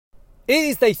It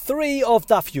is day 3 of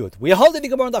Daf Yud. We are holding the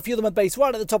Gemara on Daf Yud on base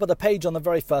right at the top of the page on the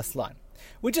very first line.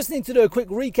 We just need to do a quick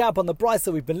recap on the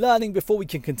brisa we've been learning before we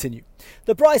can continue.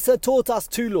 The brisa taught us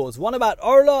 2 laws, one about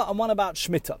Orla and one about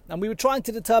Shemitah, and we were trying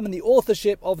to determine the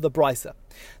authorship of the brisa.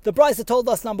 The brisa told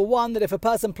us, number 1, that if a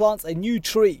person plants a new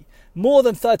tree more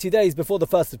than 30 days before the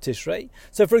 1st of Tishrei,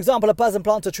 so for example a person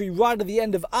plants a tree right at the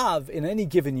end of Av in any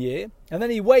given year, and then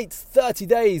he waits 30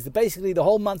 days, basically the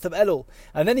whole month of Elul,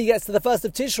 and then he gets to the 1st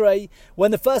of Tishrei.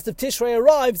 When the 1st of Tishrei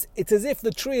arrives, it's as if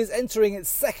the tree is entering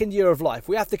its 2nd year of life.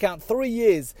 We have to count 3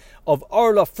 years of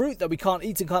Orla fruit that we can't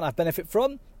eat and can't have benefit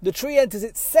from. The tree enters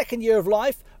its 2nd year of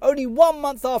life only 1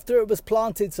 month after it was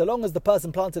planted, so long as the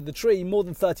person planted the tree more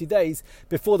than 30 days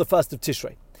before the 1st of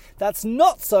Tishrei. That's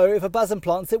not so if a person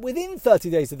plants it within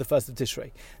 30 days of the 1st of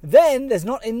Tishrei. Then there's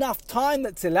not enough time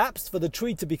that's elapsed for the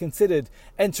tree to be considered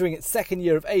entering its 2nd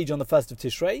year of age on the 1st of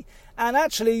Tishrei, and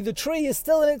actually the tree is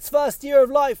still in its 1st year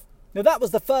of life. Now that was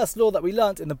the first law that we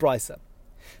learnt in the brisa.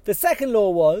 The second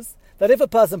law was that if a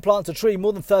person plants a tree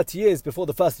more than 30 years before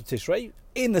the 1st of Tishrei,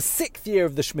 in the 6th year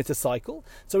of the Shemitah cycle,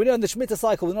 so we know in the Shemitah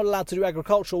cycle we're not allowed to do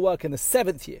agricultural work in the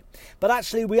 7th year, but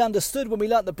actually we understood when we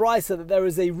learnt the brisa that there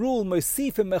is a rule,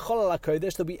 mosifim mechol al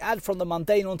hakodesh, that we add from the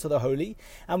mundane onto the holy,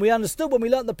 and we understood when we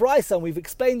learnt the brisa, and we've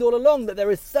explained all along, that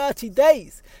there is 30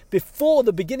 days before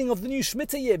the beginning of the new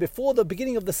Shemitah year, before the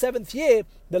beginning of the 7th year.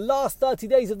 The last 30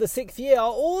 days of the 6th year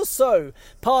are also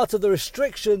part of the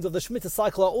restrictions of the Shemitah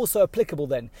cycle, are also applicable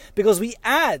then, because we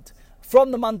add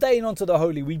from the mundane onto the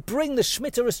holy. We bring the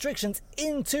Shemitah restrictions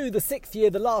into the 6th year,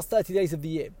 the last 30 days of the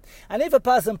year. And if a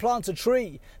person plants a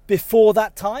tree before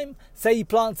that time, say he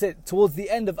plants it towards the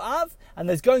end of Av, and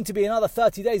there's going to be another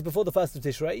 30 days before the 1st of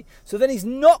Tishrei, so then he's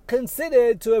not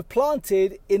considered to have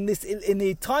planted in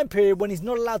the time period when he's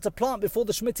not allowed to plant before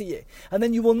the Shemitah year. And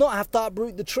then you will not have to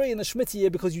uproot the tree in the Shemitah year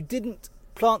because you didn't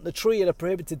plant the tree at a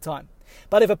prohibited time.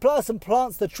 But if a person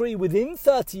plants the tree within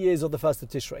 30 years of the 1st of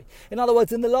Tishrei, in other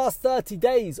words, in the last 30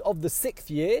 days of the 6th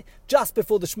year, just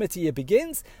before the Shemitah year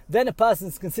begins, then a person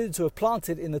is considered to have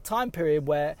planted in the time period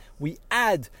where we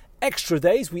add extra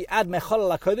days, we add mechol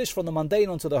al hakodesh from the mundane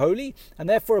onto the holy, and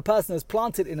therefore a person has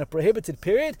planted in a prohibited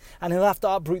period, and he'll have to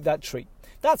uproot that tree.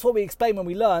 That's what we explained when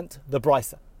we learnt the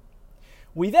brisa.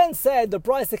 We then said the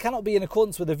brisa cannot be in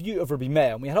accordance with the view of Rabbi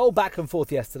Meir, and we had all back and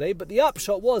forth yesterday, but the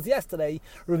upshot was yesterday,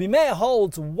 Rabbi Meir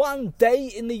holds 1 day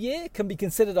in the year can be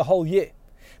considered a whole year.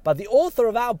 But the author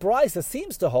of our brisa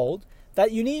seems to hold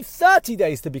that you need 30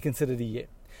 days to be considered a year.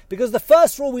 Because the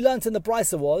first rule we learnt in the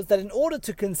brisa was that in order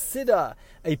to consider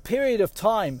a period of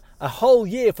time a whole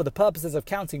year for the purposes of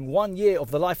counting 1 year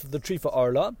of the life of the tree for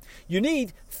Orla, you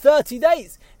need 30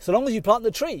 days, so long as you plant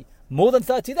the tree more than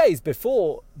 30 days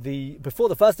before the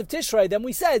 1st of Tishrei, then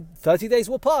we said 30 days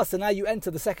will pass and now you enter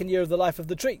the 2nd year of the life of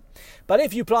the tree. But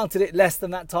if you planted it less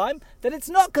than that time, then it's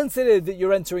not considered that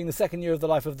you're entering the 2nd year of the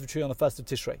life of the tree on the 1st of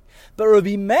Tishrei. But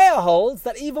Rabbi Meir holds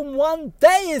that even 1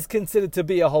 day is considered to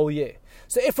be a whole year.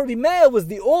 So if Rabbi Meir was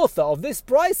the author of this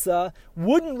brisa,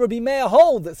 wouldn't Rabbi Meir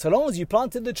hold that so long as you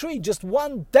planted the tree just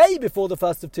 1 day before the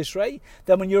 1st of Tishrei,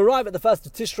 then when you arrive at the 1st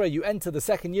of Tishrei you enter the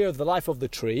 2nd year of the life of the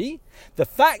tree? The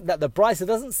fact that the brisa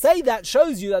doesn't say that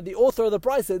shows you that the author of the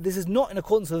brisa, this is not in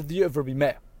accordance with the view of Rabbi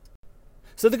Meir.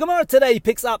 So the Gemara today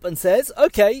picks up and says,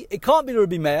 okay, it can't be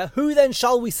Rabbi Meir, who then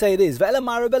shall we say it is?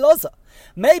 Ve'elamai Rabbi Elazar.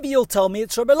 Maybe you'll tell me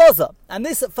it's Rabbi Elazar. And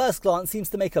this at first glance seems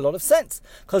to make a lot of sense,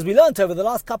 because we learnt over the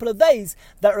last couple of days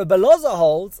that Rabbi Elazar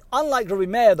holds, unlike Rabbi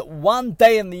Meir, that 1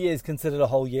 day in the year is considered a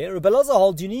whole year. Rabbi Elazar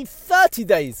holds you need 30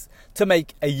 days to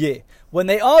make a year. When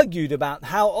they argued about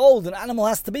how old an animal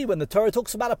has to be, when the Torah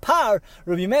talks about a par,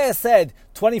 Rabbi Meir said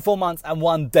 24 months and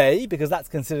 1 day, because that's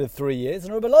considered 3 years,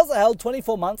 and Rabbi Elazar held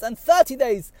 24 months and 30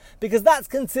 days, because that's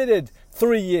considered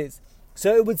 3 years.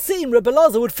 So it would seem Rabbi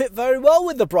Elazar would fit very well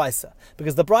with the brisa,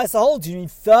 because the brisa holds you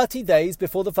need 30 days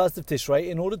before the 1st of Tishrei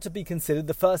in order to be considered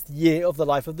the 1st year of the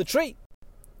life of the tree.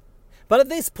 But at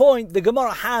this point, the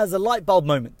Gemara has a light bulb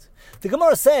moment. The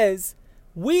Gemara says,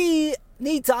 we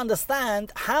need to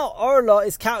understand how Orla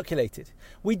is calculated.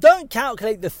 We don't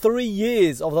calculate the 3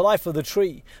 years of the life of the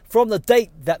tree from the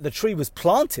date that the tree was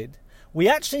planted. We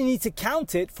actually need to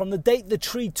count it from the date the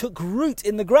tree took root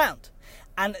in the ground.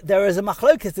 And there is a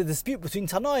machlokas, a dispute between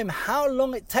Tanoim, how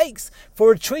long it takes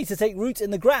for a tree to take root in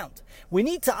the ground. We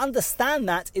need to understand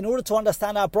that in order to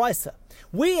understand our brisa.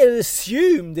 We had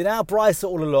assumed in our brisa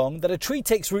all along that a tree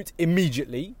takes root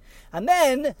immediately, and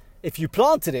then if you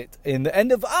planted it in the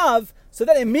end of Av, so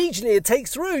then immediately it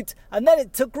takes root, and then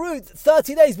it took root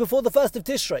 30 days before the 1st of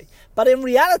Tishrei. But in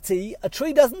reality, a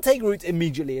tree doesn't take root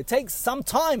immediately. It takes some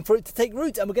time for it to take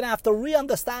root, and we're going to have to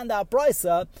re-understand our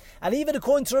brisa, and even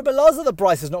according to Rebbe Elazar, the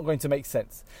brisa is not going to make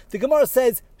sense. The Gemara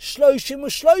says, Shloshim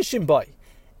u'shloshim bai.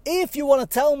 If you want to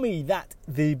tell me that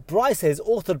the brisa is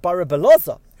authored by Rebbe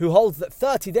Elazar, who holds that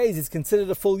 30 days is considered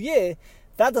a full year,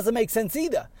 that doesn't make sense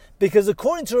either. Because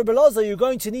according to Rebbe Elazar, you're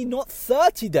going to need not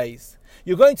 30 days.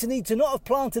 You're going to need to not have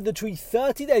planted the tree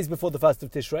 30 days before the 1st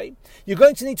of Tishrei. You're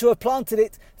going to need to have planted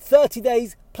it 30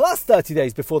 days plus 30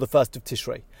 days before the 1st of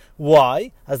Tishrei.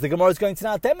 Why? As the Gemara is going to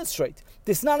now demonstrate.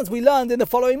 This now, as we learned in the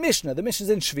following Mishnah. The Mishnah is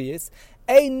in Shvius.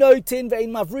 Ein notin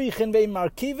ve'ein mavrichin ve'ein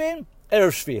markivin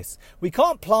erev Shvius. We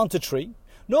can't plant a tree,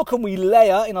 nor can we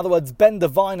layer, in other words, bend the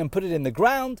vine and put it in the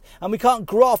ground, and we can't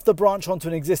graft the branch onto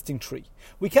an existing tree.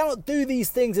 We cannot do these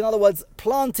things, in other words,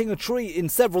 planting a tree in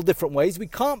several different ways. We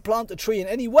can't plant a tree in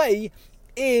any way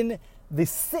in the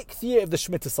 6th year of the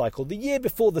Shemitah cycle, the year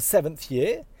before the 7th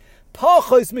year.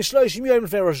 Pachos mishloshim yom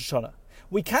lefnei Rosh Hashana.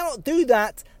 We cannot do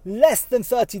that less than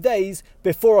 30 days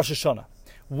before Rosh Hashana.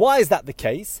 Why is that the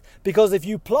case? Because if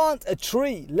you plant a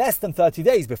tree less than 30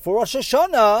 days before Rosh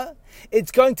Hashana,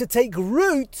 it's going to take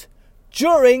root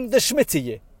during the Shemitah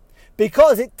year.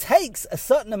 Because it takes a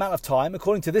certain amount of time,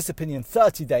 according to this opinion,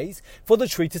 30 days, for the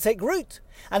tree to take root.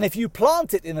 And if you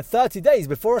plant it in the 30 days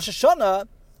before Rosh Hashana,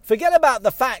 forget about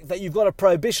the fact that you've got a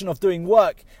prohibition of doing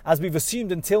work, as we've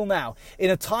assumed until now, in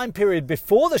a time period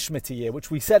before the Shemitah year,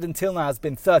 which we said until now has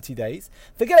been 30 days.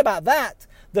 Forget about that.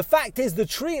 The fact is the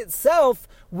tree itself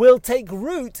will take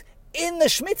root in the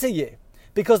Shemitah year,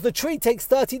 because the tree takes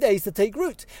 30 days to take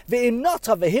root.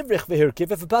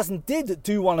 If a person did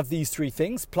do one of these three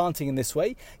things, planting in this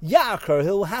way,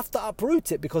 he'll have to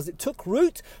uproot it, because it took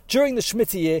root during the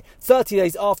Shemitah year, 30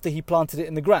 days after he planted it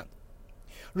in the ground.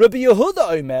 Rabbi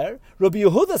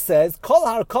Yehuda says, Kol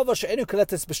harkava she'enu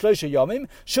koletes b'shlosha yomim,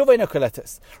 shuv einu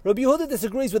koletes. Rabbi Yehuda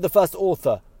disagrees with the first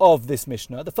author of this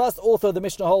Mishnah. The first author of the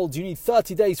Mishnah holds you need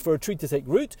 30 days for a tree to take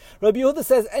root. Rabbi Yehuda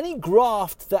says any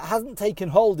graft that hasn't taken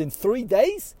hold in 3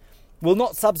 days will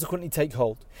not subsequently take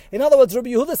hold. In other words, Rabbi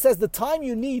Yehuda says the time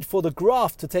you need for the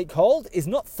graft to take hold is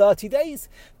not 30 days,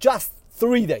 just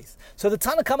 3 days. So the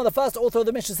Tanna Kama, the first author of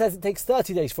the Mishnah, says it takes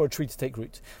 30 days for a tree to take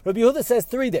root. Rabbi Yehuda says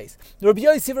 3 days. Rabbi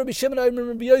Yossi, Rabbi Shimon,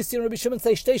 Rabbi Yossi and Rabbi Shimon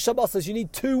say Shtei Shabbos, you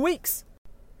need 2 weeks.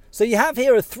 So you have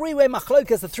here a 3-way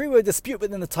machlokas, a 3-way dispute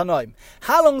within the Tanaim.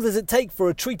 How long does it take for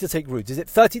a tree to take root? Is it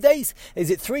 30 days?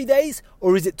 Is it 3 days?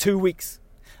 Or is it 2 weeks?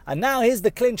 And now here's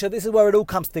the clincher. This is where it all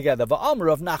comes together.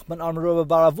 V'amar of Nachman, Amar Rabbi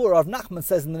Baravua. Rav Nachman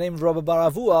says in the name of Rabbi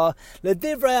Baravua,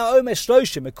 L'divrei ha'omer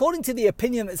shloshim. According to the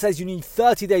opinion that says you need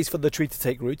 30 days for the tree to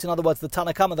take root, in other words, the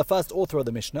Tanna Kama, the first author of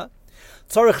the Mishnah,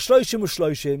 tzarich shloshim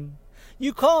u'shloshim.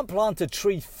 You can't plant a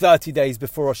tree 30 days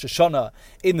before Rosh Hashana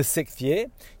in the 6th year.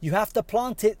 You have to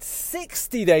plant it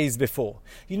 60 days before.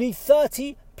 You need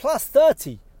 30 plus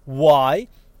 30. Why?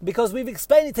 Because we've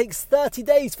explained it takes 30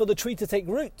 days for the tree to take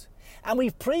root. And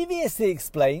we've previously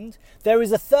explained there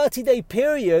is a 30-day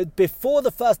period before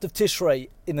the 1st of Tishrei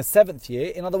in the 7th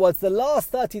year. In other words, the last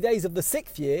 30 days of the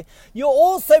 6th year, you're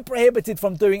also prohibited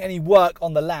from doing any work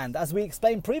on the land. As we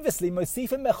explained previously,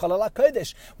 Mosifim Mechol ala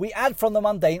Kodesh, we add from the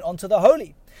mundane onto the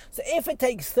holy. So if it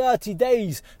takes 30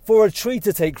 days for a tree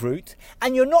to take root,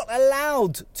 and you're not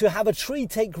allowed to have a tree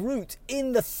take root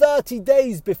in the 30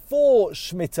 days before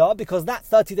Shemitah, because that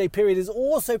 30-day period is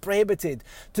also prohibited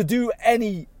to do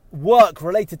any work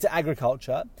related to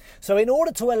agriculture. So in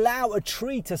order to allow a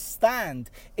tree to stand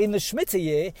in the Shemitah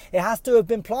year, it has to have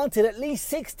been planted at least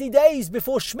 60 days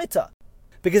before Shemitah.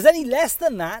 Because any less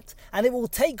than that, and it will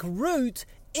take root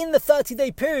in the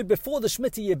 30-day period before the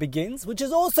Shemitah year begins, which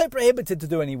is also prohibited to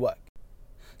do any work.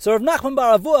 So Rav Nachman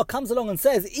bar Avua comes along and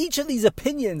says each of these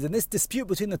opinions in this dispute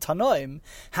between the Tanoim,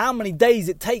 how many days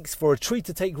it takes for a tree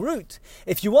to take root,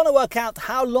 if you want to work out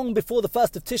how long before the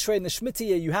 1st of Tishrei in the Shemitah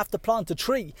year you have to plant a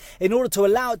tree in order to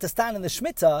allow it to stand in the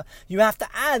Shemitah, you have to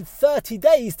add 30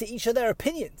 days to each of their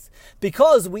opinions.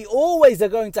 Because we always are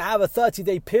going to have a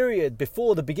 30-day period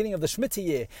before the beginning of the Shemitah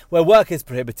year where work is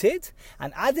prohibited,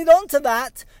 and added on to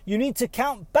that, you need to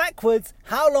count backwards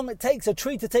how long it takes a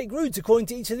tree to take root according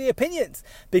to each of the opinions.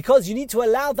 because you need to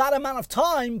allow that amount of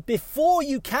time before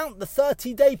you count the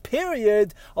 30-day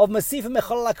period of Masif and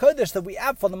Mechalal HaKodesh that we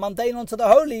add from the mundane onto the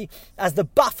holy as the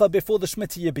buffer before the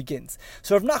Shemitah year begins.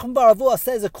 So Rav Nachman bar Avua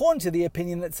says, according to the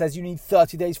opinion that says you need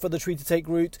 30 days for the tree to take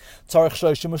root, Tzarech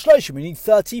Shloshim u'Shloshim, you need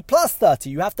 30 plus 30.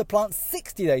 You have to plant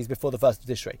 60 days before the first of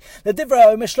Tishrei. The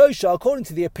Divrei Meshlosha, according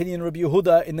to the opinion of Rabbi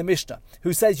Yehuda in the Mishnah,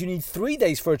 who says you need 3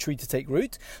 days for a tree to take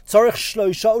root, Tzarech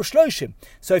Shlosha u'Shloshim.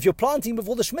 So if you're planting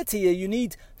before the Shemitah year, you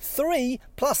need 3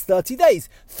 plus 30 days.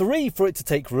 3 for it to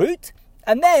take root,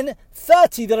 and then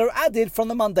 30 that are added from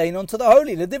the mundane onto the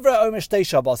holy. L'divrei Omer Shtei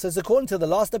Shabbos says, according to the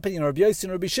last opinion of Rabbi Yossi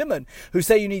and Rabbi Shimon, who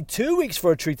say you need 2 weeks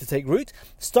for a tree to take root,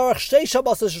 Starach Shtei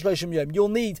Shabbos Shloshim Yom, you'll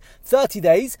need 30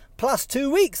 days plus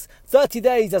 2 weeks. 30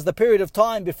 days as the period of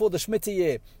time before the Shemitah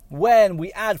year, when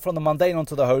we add from the mundane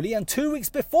onto the holy, and 2 weeks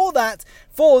before that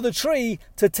for the tree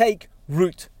to take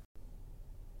root.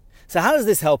 So how does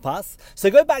this help us? So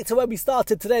go back to where we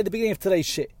started today at the beginning of today's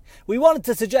shiur. We wanted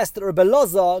to suggest that Rebbe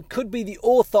Elazar could be the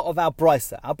author of our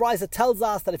brisa. Our brisa tells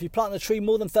us that if you plant a tree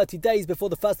more than 30 days before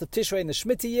the 1st of Tishrei in the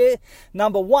Shemitah year,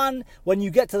 number one, when you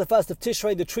get to the 1st of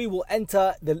Tishrei, the tree will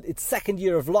enter its second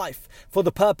year of life for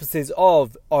the purposes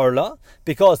of Orla,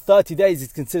 because 30 days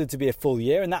is considered to be a full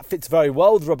year, and that fits very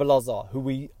well with Rebbe Elazar, who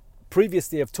we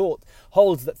previously have taught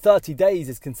holds that 30 days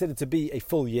is considered to be a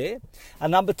full year.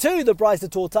 And number two, the Brisa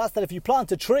taught us that if you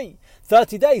plant a tree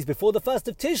 30 days before the 1st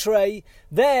of Tishrei,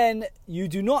 then you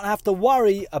do not have to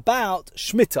worry about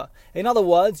Shemitah. In other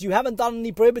words, you haven't done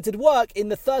any prohibited work in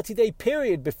the 30-day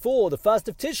period before the 1st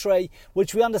of Tishrei,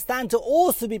 which we understand to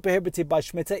also be prohibited by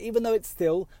Shemitah, even though it's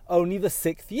still only the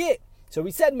 6th year. So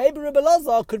we said maybe Rebbe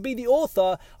Elazar could be the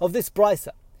author of this Brisa.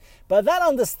 But that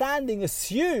understanding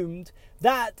assumed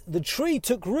that the tree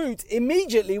took root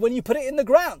immediately when you put it in the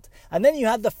ground. And then you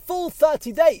had the full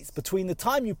 30 days between the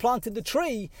time you planted the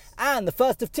tree and the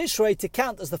 1st of Tishrei to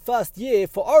count as the first year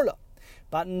for Orla.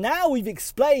 But now we've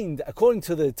explained, according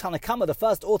to the Tanna Kama, the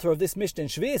first author of this Mishnah in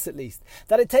Shvius at least,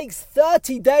 that it takes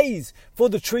 30 days for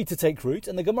the tree to take root,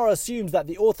 and the Gemara assumes that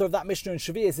the author of that Mishnah in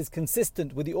Shvius is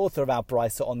consistent with the author of our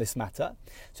Brisa on this matter.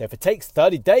 So if it takes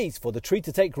 30 days for the tree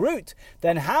to take root,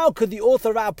 then how could the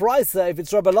author of our Brisa, if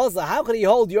it's Rebbe Elazar, how could he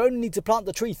hold you only need to plant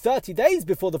the tree 30 days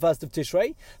before the 1st of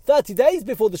Tishrei, 30 days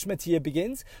before the Shemitah year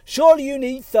begins? Surely you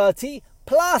need 30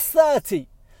 plus 30.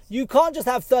 You can't just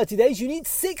have 30 days, you need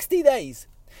 60 days.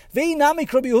 Even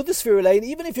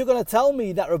if you're going to tell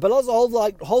me that Rebbe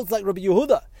Elazar holds like Rabbi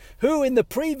Yehuda, who in the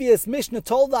previous Mishnah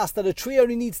told us that a tree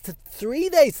only needs 3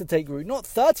 days to take root, not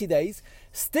 30 days,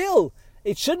 still,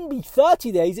 it shouldn't be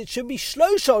 30 days, it should be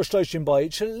Shlosha or Shloshim Bo.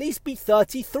 It should at least be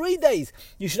 33 days.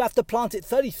 You should have to plant it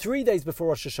 33 days before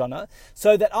Rosh Hashana,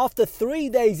 so that after 3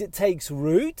 days it takes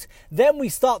root. Then we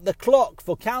start the clock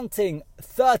for counting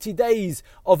 30 days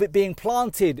of it being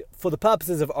planted for the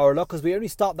purposes of Orla, because we only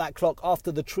start that clock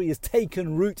after the tree has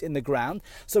taken root in the ground.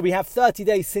 So we have 30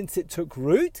 days since it took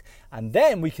root, and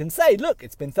then we can say, look,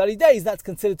 it's been 30 days, that's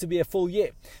considered to be a full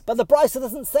year. But the Brisa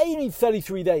doesn't say you need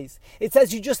 33 days. It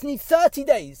says you just need 30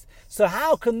 days. So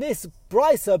how can this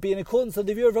Brisa be in accordance with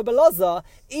the view of Rebbe Elazar,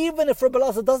 even if Rebbe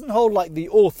Elazar doesn't hold like the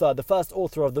author, the first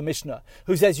author of the Mishnah,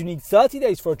 who says you need 30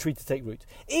 days for a tree to take root?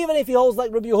 Even if he holds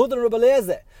like Rabbi Yehuda and Rabbi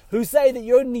Eliezer, who say that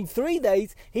you only need 3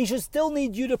 days, he should still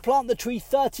need you to plant the tree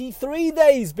 33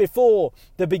 days before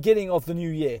the beginning of the new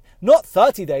year, not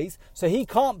 30 days. So he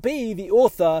can't be the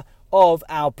author of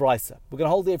our Brisa. We're going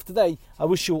to hold it here for today. I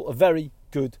wish you all a very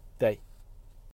good